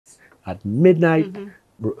At midnight,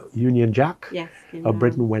 Union Jack Yes. of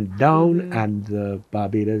Britain went down, and the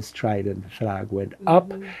Barbados trident flag went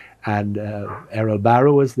up, and Errol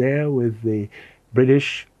Barrow was there with the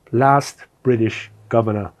last British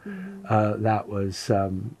governor. That was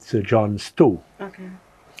Sir John Stow. Okay.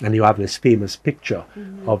 And you have this famous picture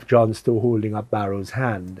of John Stow holding up Barrow's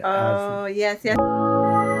hand. Oh, yes, yes.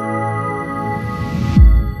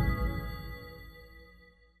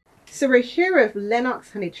 So we're here with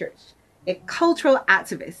Lennox Honychurch, a cultural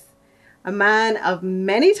activist, a man of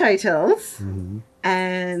many titles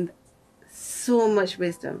and so much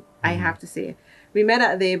wisdom, I have to say. We met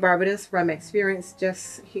at the Barbados Rum Experience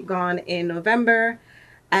just gone in November,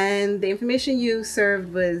 and the information you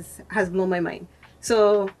served has blown my mind.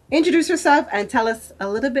 So introduce yourself and tell us a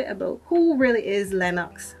little bit about who really is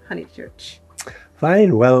Lennox Honychurch.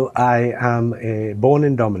 Fine. Well, I am born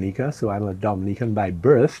in Dominica, so I'm a Dominican by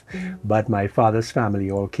birth, but my father's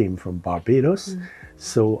family all came from Barbados.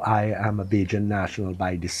 So I am a Bajan national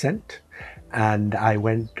by descent. And I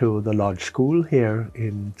went to the Lodge School here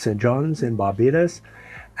in St. John's in Barbados.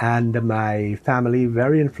 And my family,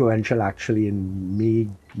 very influential actually in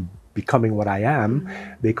me becoming what I am,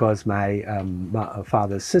 because my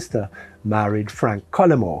father's sister married Frank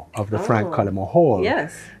Collymore of the Frank Collymore Hall.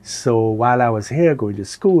 Yes. So while I was here going to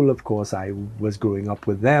school, of course, I was growing up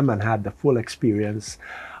with them and had the full experience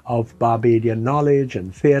of Barbadian knowledge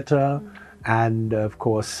and theatre, and of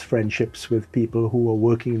course friendships with people who were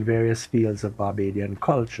working in various fields of Barbadian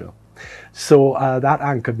culture. So that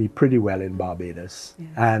anchored me pretty well in Barbados.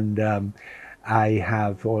 And I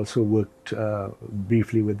have also worked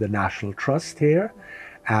briefly with the National Trust here,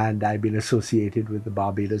 and I've been associated with the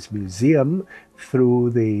Barbados Museum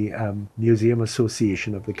through the Museum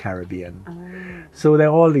Association of the Caribbean. So there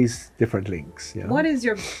are all these different links. You know? What is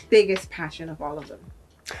your biggest passion of all of them?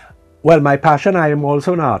 Well, my passion, I am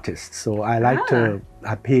also an artist, so I like to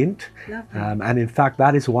paint. And in fact,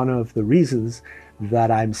 that is one of the reasons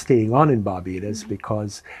that I'm staying on in Barbados,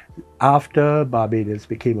 because after Barbados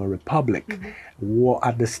became a republic,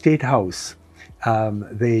 at the State House,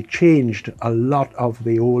 they changed a lot of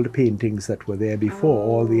the old paintings that were there before,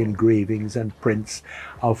 all the engravings and prints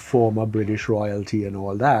of former British royalty and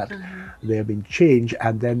all that. They have been changed,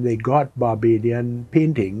 and then they got Barbadian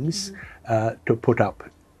paintings to put up.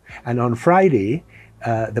 And on Friday,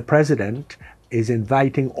 the president is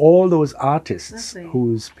inviting all those artists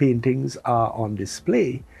whose paintings are on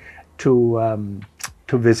display to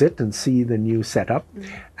visit and see the new setup,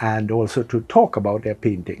 and also to talk about their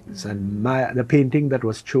paintings. And the painting that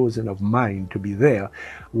was chosen of mine to be there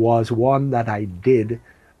was one that I did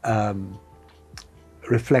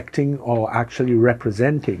reflecting or actually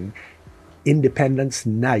representing Independence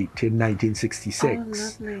Night in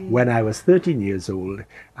 1966, when I was 13 years old,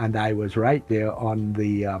 and I was right there on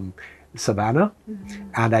the savannah,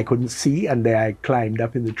 and I couldn't see, and there I climbed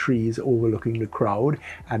up in the trees overlooking the crowd,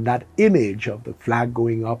 and that image of the flag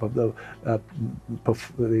going up, of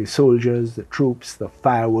the soldiers, the troops, the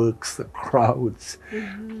fireworks, the crowds.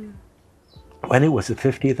 When it was the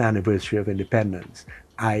 50th anniversary of independence,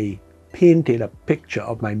 I painted a picture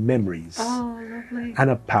of my memories. And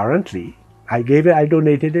apparently I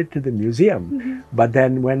donated it to the museum. But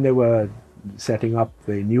then when they were setting up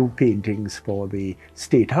the new paintings for the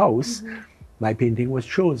State House, my painting was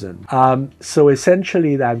chosen. So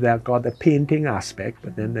essentially that I've got the painting aspect,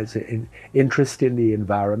 but then there's an interest in the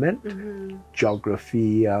environment,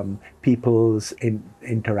 geography, people's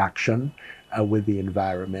interaction with the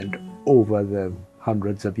environment over the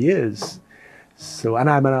hundreds of years. So, and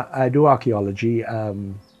I do archaeology,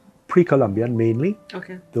 pre-Columbian mainly,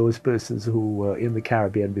 those persons who were in the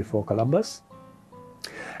Caribbean before Columbus.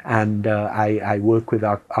 And I work with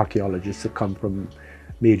archaeologists that come from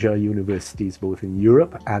major universities, both in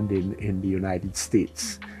Europe and in the United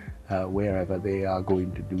States, wherever they are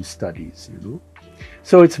going to do studies, you know.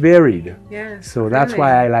 So it's varied. So that's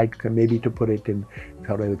why I like maybe to put it in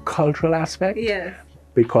sort of the cultural aspect.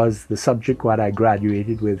 Because the subject what I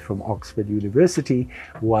graduated with from Oxford University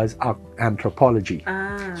was anthropology.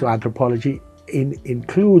 So anthropology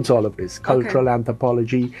includes all of this, cultural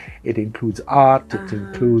anthropology, it includes art, it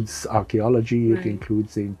includes archaeology, it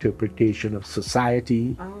includes the interpretation of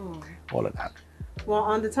society, all of that. Well,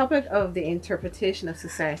 on the topic of the interpretation of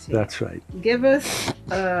society, that's right. Give us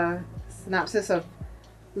a synopsis of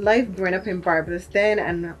life growing up in Barbados then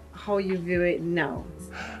and how you view it now.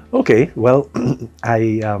 Okay, well,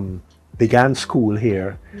 I began school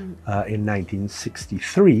here in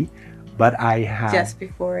 1963, but I had... Just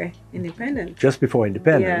before independence. Just before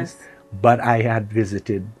independence, but I had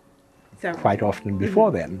visited quite often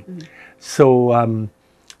before then. So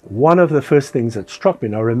one of the first things that struck me,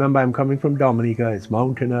 now remember I'm coming from Dominica, it's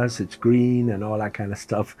mountainous, it's green and all that kind of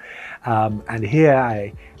stuff. And here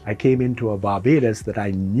I came into a Barbados that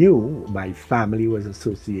I knew my family was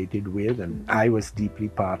associated with and I was deeply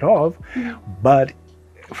part of, but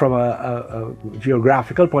from a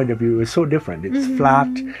geographical point of view, it was so different. It's flat,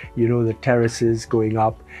 you know, the terraces going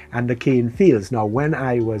up and the cane fields. Now, when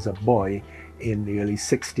I was a boy in the early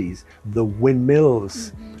 60s, the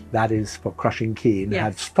windmills, that is for crushing cane,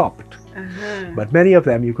 had stopped. But many of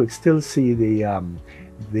them, you could still see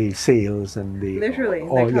the sails and the... Literally,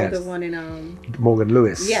 like how the one in... Morgan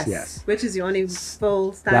Lewis, yes. Which is the only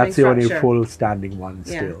full standing That's the structure. only full standing one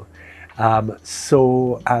still.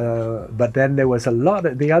 But then there was a lot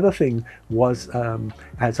of, the other thing was,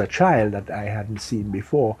 as a child that I hadn't seen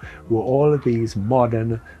before, were all of these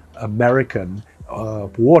modern American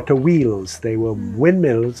water wheels. They were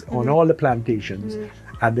windmills on all the plantations,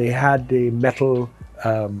 and they had the metal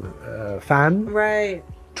fan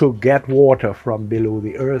to get water from below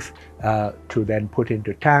the earth to then put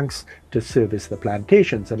into tanks to service the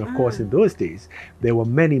plantations. And of course, in those days, there were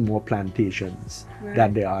many more plantations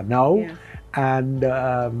than there are now. And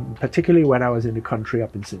particularly when I was in the country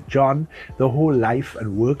up in St. John, the whole life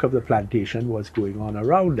and work of the plantation was going on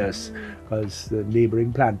around us, because the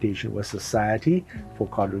neighboring plantation was Society for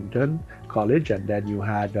Codrington College, and then you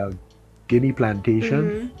had Guinea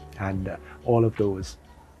Plantation and all of those.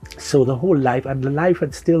 So the whole life, and the life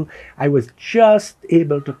had still, I was just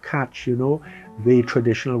able to catch, you know, the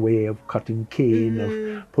traditional way of cutting cane,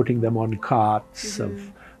 of putting them on carts,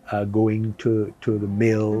 of going to the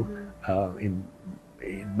mill. In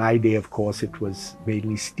my day, of course, it was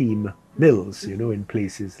mainly steam mills, you know, in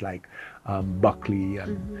places like Buckley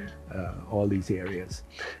and all these areas.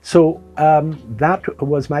 So that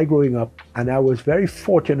was my growing up, and I was very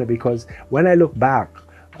fortunate because when I look back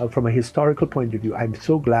from a historical point of view, I'm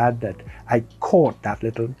so glad that I caught that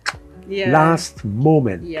little last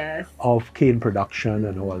moment of cane production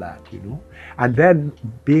and all that, you know. And then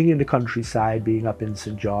being in the countryside, being up in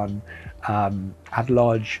St. John, at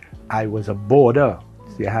Lodge, I was a boarder.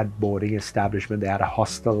 So they had boarding establishment, they had a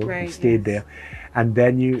hostel, you stayed there. And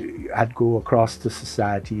then I'd go across to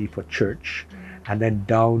Society for church, and then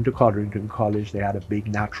down to Codrington College. They had a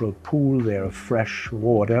big natural pool there of fresh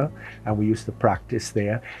water, and we used to practice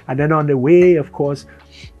there. And then on the way, of course,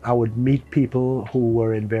 I would meet people who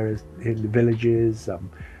were in the villages.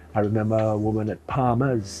 I remember a woman at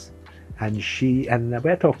Palmer's, and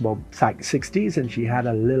we're talking about 60s, and she had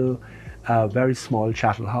a little, very small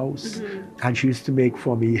chattel house, and she used to make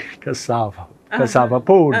for me cassava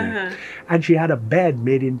pone. And she had a bed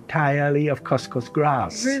made entirely of couscous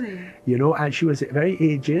grass. You know, and she was very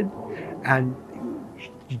aged, and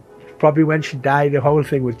probably when she died, the whole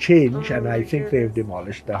thing would change, and I think they've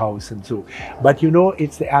demolished the house and so. But you know,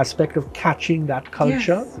 it's the aspect of catching that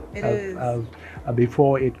culture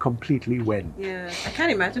before it completely went. I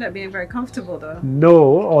can't imagine it being very comfortable though.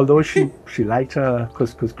 No, although she liked her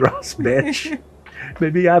couscous grass bed.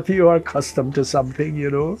 Maybe after you are accustomed to something,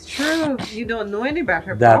 you know. It's true. You don't know any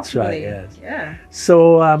better. That's properly. right, yes. Yeah.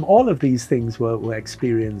 So all of these things were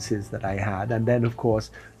experiences that I had. And then, of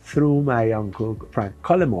course, through my uncle, Frank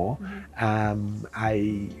Cullimore,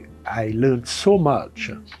 I learned so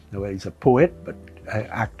much. Well, he's a poet, but an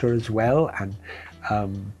actor as well, and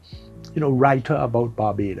you know, writer about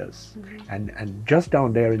Barbados. And just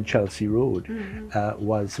down there in Chelsea Road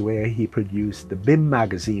was where he produced the BIM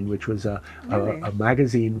magazine, which was a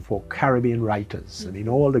magazine for Caribbean writers. I mean,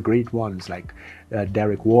 all the great ones like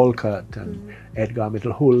Derek Walcott and Edgar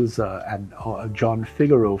Mittelholzer and John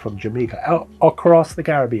Figaro from Jamaica, across the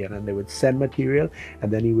Caribbean. And they would send material,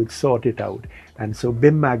 and then he would sort it out. And so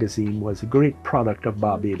BIM magazine was a great product of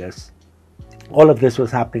Barbados. All of this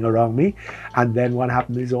was happening around me, and then what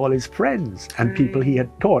happened is all his friends and people he had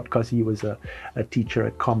taught, because he was a teacher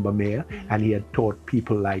at Combermere, and he had taught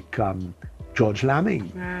people like George Lamming.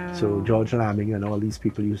 So George Lamming and all these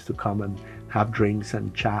people used to come and have drinks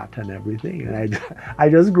and chat and everything, and I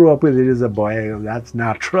just grew up with it as a boy. That's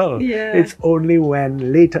natural. It's only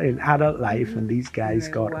when later in adult life, and these guys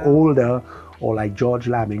got older, or like George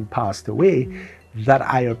Lamming passed away, that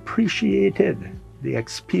I appreciated the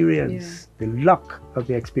experience, the luck of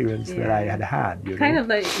the experience that I had. You know? Kind of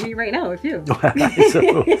like me right now with you.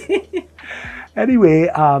 Anyway,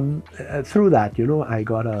 through that, you know, I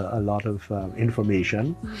got a lot of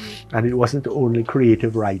information, and it wasn't only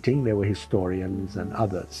creative writing. There were historians and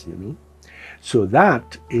others, you know. So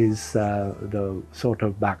that is the sort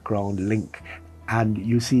of background link. And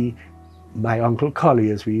you see, my Uncle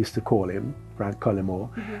Collie, as we used to call him, Frank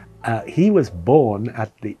Cullimore, he was born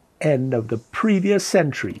at the end of the previous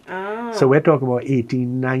century. So we're talking about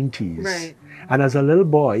 1890s. Right. And as a little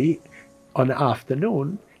boy, on the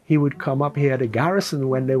afternoon, he would come up here at the garrison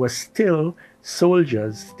when there were still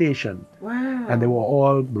soldiers stationed. Wow. And they were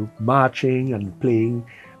all marching and playing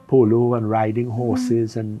polo and riding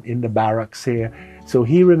horses and in the barracks here. So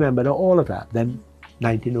he remembered all of that. Then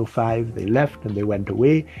 1905, they left and they went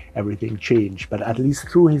away. Everything changed, but at least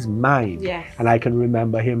through his mind. Yes. And I can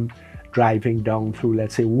remember him driving down through,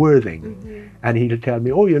 let's say, Worthing. And he'd tell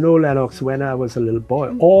me, oh, you know, Lennox, when I was a little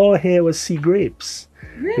boy, all here was sea grapes.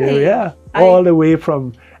 Really? You know, yeah. All the way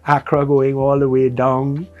from Accra going all the way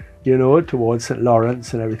down, you know, towards St.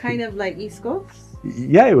 Lawrence and everything. Kind of like East Coast?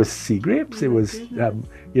 Yeah, it was sea grapes. It was,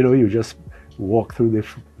 you know, you just walk through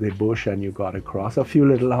the bush and you got across a few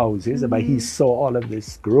little houses. But he saw all of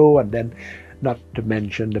this grow, and then not to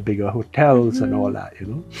mention the bigger hotels and all that, you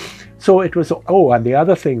know. So it was, oh, and the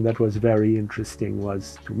other thing that was very interesting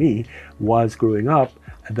was, to me, was growing up,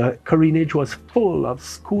 the careenage was full of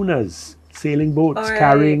schooners, sailing boats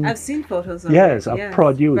carrying... I've seen photos of yes, it. of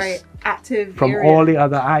produce. Very active from area. all the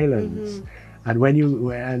other islands. And when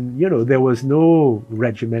you know, there was no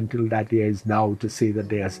regimental that there is now to say that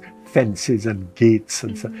there's fences and gates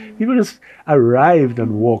and stuff. People just arrived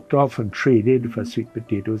and walked off and traded for sweet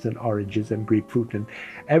potatoes and oranges and grapefruit, and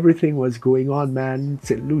everything was going on, man.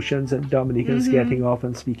 St. Lucians and Dominicans getting off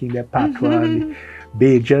and speaking their patois, and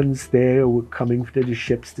the Bajans there were coming to the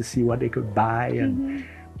ships to see what they could buy, and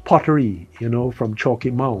pottery, you know, from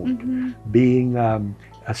Chalky Mount being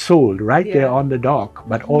sold right there on the dock,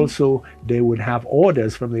 but also they would have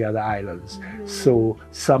orders from the other islands. So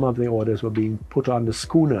some of the orders were being put on the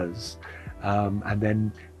schooners, and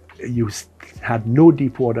then you had no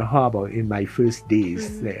deep water harbor in my first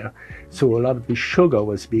days there. So a lot of the sugar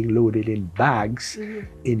was being loaded in bags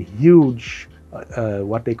in huge,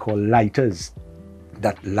 what they call lighters.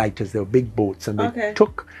 That lighters, they were big boats, and they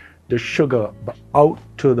took the sugar out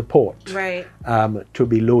to the port to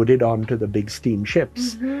be loaded onto the big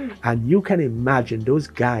steamships. And you can imagine those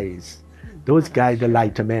guys, the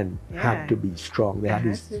lighter men, had to be strong. They had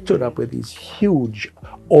these, stood up with these huge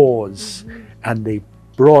oars, and they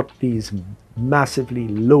brought these massively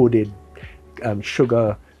loaded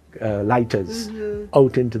sugar lighters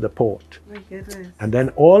out into the port. My goodness. And then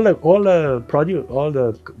all the produce, all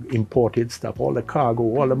the imported stuff, all the cargo,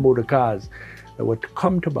 all the motor cars that would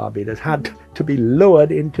come to Barbados had to be lowered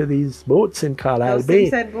into these boats in Carlisle Bay.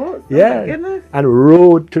 Said boats? Yeah, my goodness. and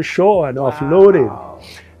rowed to shore and offloaded.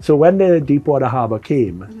 So when the Deepwater Harbor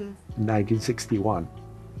came in 1961,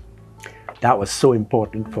 that was so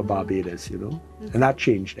important for Barbados, you know, and that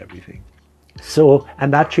changed everything. So,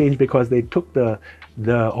 and that changed because they took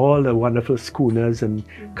all the wonderful schooners and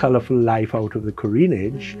colorful life out of the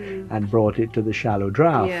careenage and brought it to the shallow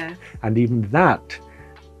draft. And even that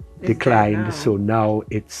declined, so now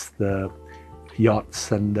it's the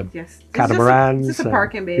yachts and the catamarans. It's just a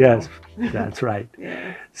park in Bay. Yes, that's right.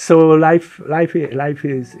 So life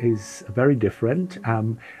is very different,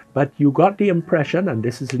 but you got the impression, and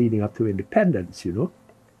this is leading up to independence, you know,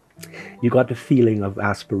 you got the feeling of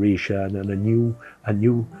aspiration and a new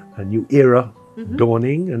era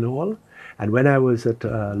dawning and all. And when I was at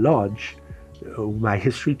Lodge, my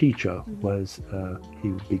history teacher was he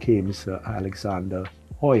became Sir Alexander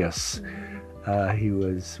Hoyas.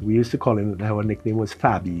 We used to call him, our nickname was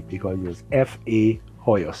Fabby, because he was F.A.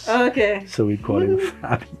 Hoyas. Okay. So we'd call him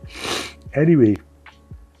Fabby. Anyway,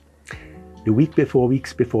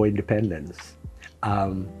 weeks before independence,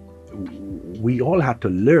 we all had to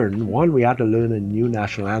learn, we had to learn a new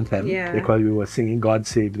national anthem, because we were singing God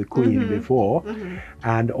Save the Queen before,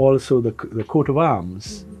 and also the coat of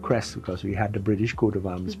arms crest, because we had the British coat of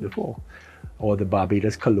arms before, or the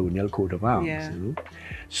Barbados colonial coat of arms. You know?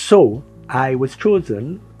 So I was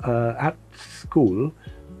chosen at school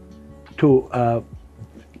to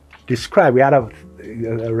describe. We had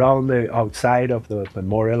around the outside of the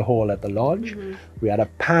memorial hall at the lodge, we had a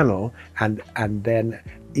panel, and then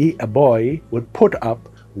a boy would put up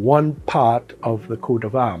one part of the coat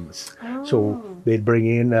of arms. So they'd bring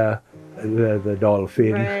in the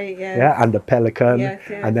dolphin, and the pelican,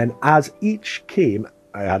 and then as each came,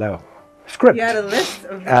 I had a script. You had a list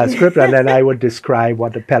of script, and then I would describe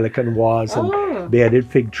what the pelican was, and bearded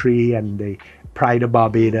fig tree, and the pride of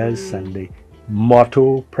Barbados, and the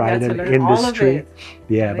motto, pride and industry.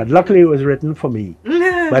 But luckily it was written for me.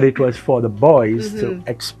 But it was for the boys to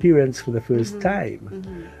experience for the first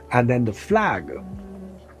time. And then the flag.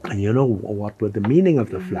 And you know what was the meaning of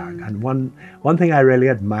the flag. And one thing I really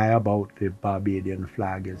admire about the Barbadian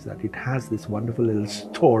flag is that it has this wonderful little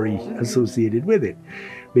story associated with it.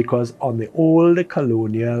 Because on the old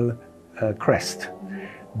colonial crest,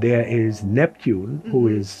 there is Neptune, who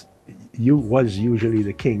is was usually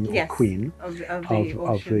the king or Yes, queen of the of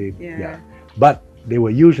ocean. the but they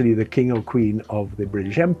were usually the king or queen of the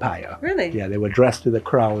British Empire. Really? Yeah, they were dressed to the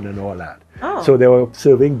crown and all that. Oh. So they were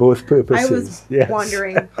serving both purposes. I was yes.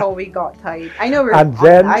 wondering how we got tied. I know we're And on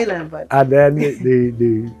then- an island, but And then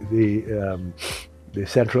the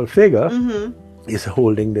central figure is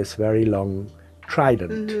holding this very long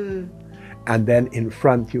trident. And then in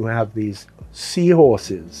front you have these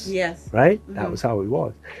seahorses. yes. Right? That was how it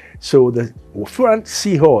was. So the front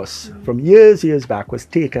seahorse from years back was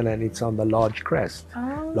taken, and it's on the Lodge crest,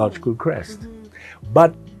 Oh. Lodge School crest.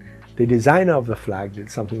 But the designer of the flag did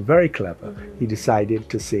something very clever. He decided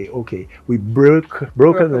to say, okay, we broken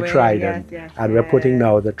the away, trident, yes, and we're putting yeah.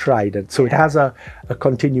 now the trident. So it has a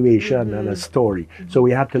continuation and a story. So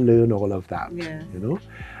we had to learn all of that, Yes. you know.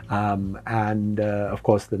 And of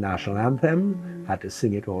course the national anthem, had to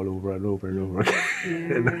sing it all over and over and over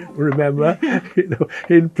again. Remember, you know,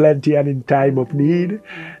 in plenty and in time of need.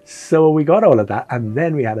 So we got all of that, and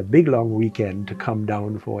then we had a big long weekend to come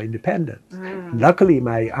down for independence. Luckily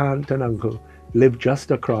my aunt and uncle lived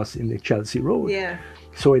just across in the Chelsea Road. Yeah.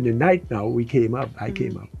 So in the night now I came up,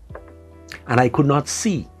 and I could not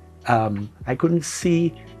see. I couldn't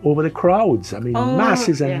see over the crowds. I mean,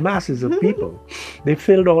 masses and masses of people. They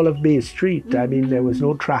filled all of Bay Street. I mean, there was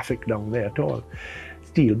no traffic down there at all.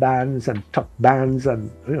 Steel bands and tuck bands and,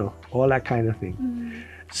 you know, all that kind of thing.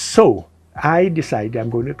 So I decided I'm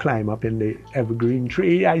going to climb up in the evergreen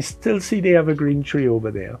tree. I still see the evergreen tree over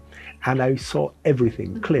there. And I saw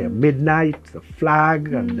everything clear. Midnight, the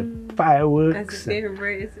flag and the fireworks. I and-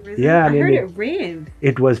 heard it rained.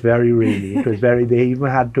 It was very rainy. It was very, they even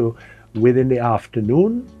had to, within the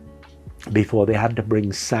afternoon, before they had to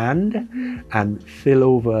bring sand and fill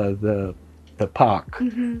over the park,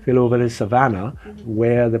 fill over the savannah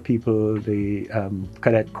where the people, the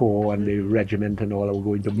cadet corps and the regiment and all were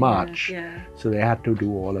going to march. Yeah. So they had to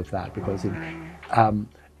do all of that because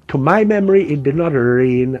to my memory, it did not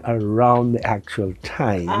rain around the actual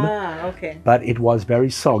time. Okay. But it was very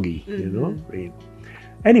soggy, you know, rain.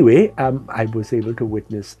 Anyway, I was able to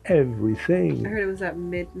witness everything. I heard it was at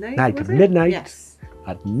midnight. At midnight, Yes.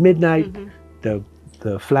 at midnight,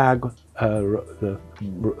 the flag, the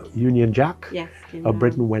Union Jack Yes. of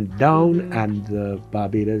Britain went down, and the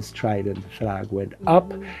Barbados trident flag went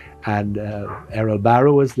up, and Errol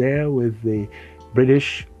Barrow was there with the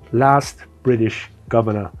last British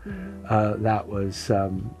governor. That was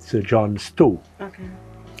Sir John Stow. Okay.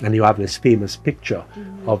 And you have this famous picture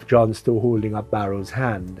of John Stow holding up Barrow's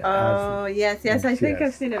hand. Oh, yes. I think yes.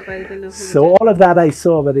 I've seen it, but I don't know who. So all of that I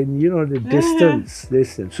saw, but in, you know, the distance.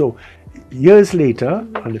 So years later,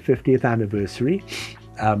 on the 50th anniversary,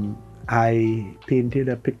 I painted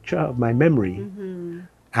a picture of my memory.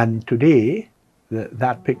 And today,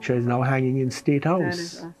 that picture is now hanging in State House. That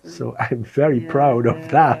is awesome. So I'm very proud of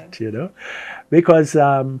that, you know, because,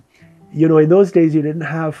 you know, in those days you didn't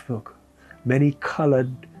have many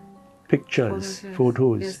colored pictures,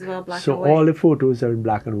 photos. Yes, well, black So and white. all the photos are in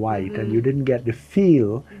black and white, and you didn't get the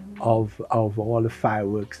feel of all the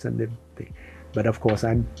fireworks and the thing. But of course,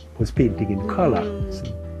 I was painting in color. So